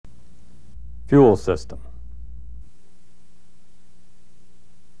Fuel system.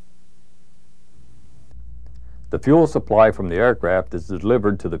 The fuel supply from the aircraft is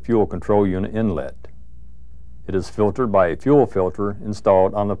delivered to the fuel control unit inlet. It is filtered by a fuel filter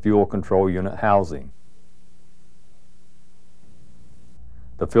installed on the fuel control unit housing.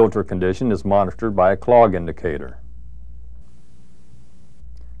 The filter condition is monitored by a clog indicator.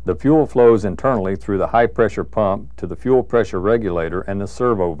 The fuel flows internally through the high-pressure pump to the fuel pressure regulator and the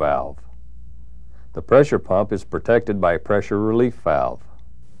servo valve. The pressure pump is protected by a pressure relief valve.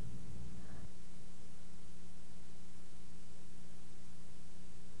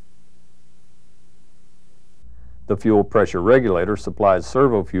 The fuel pressure regulator supplies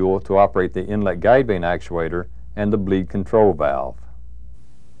servo fuel to operate the inlet guide vane actuator and the bleed control valve.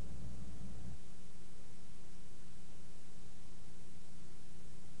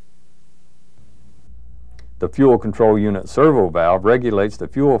 The fuel control unit servo valve regulates the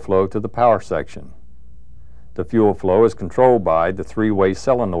fuel flow to the power section. The fuel flow is controlled by the three-way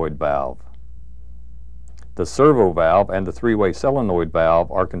solenoid valve. The servo valve and the three-way solenoid valve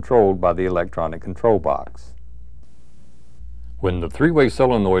are controlled by the electronic control box. When the three-way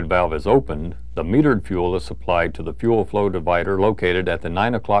solenoid valve is opened, the metered fuel is supplied to the fuel flow divider located at the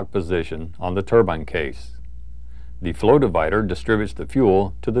 9 o'clock position on the turbine case. The flow divider distributes the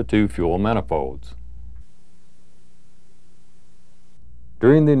fuel to the two fuel manifolds.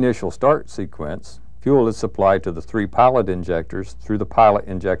 During the initial start sequence, fuel is supplied to the three pilot injectors through the pilot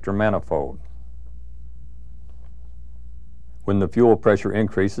injector manifold. When the fuel pressure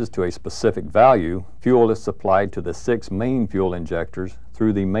increases to a specific value, fuel is supplied to the 6 main fuel injectors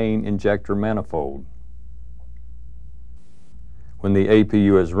through the main injector manifold. When the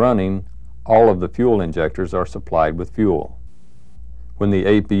APU is running, all of the fuel injectors are supplied with fuel. When the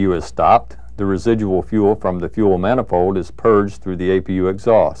APU is stopped, the residual fuel from the fuel manifold is purged through the APU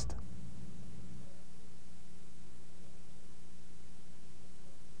exhaust.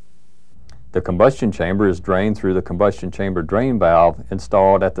 The combustion chamber is drained through the combustion chamber drain valve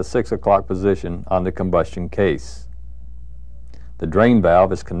installed at the 6 o'clock position on the combustion case. The drain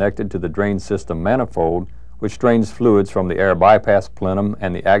valve is connected to the drain system manifold, which drains fluids from the air bypass plenum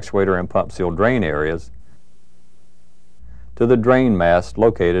and the actuator and pump seal drain areas to the drain mast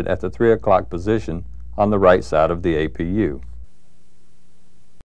located at the 3 o'clock position on the right side of the APU.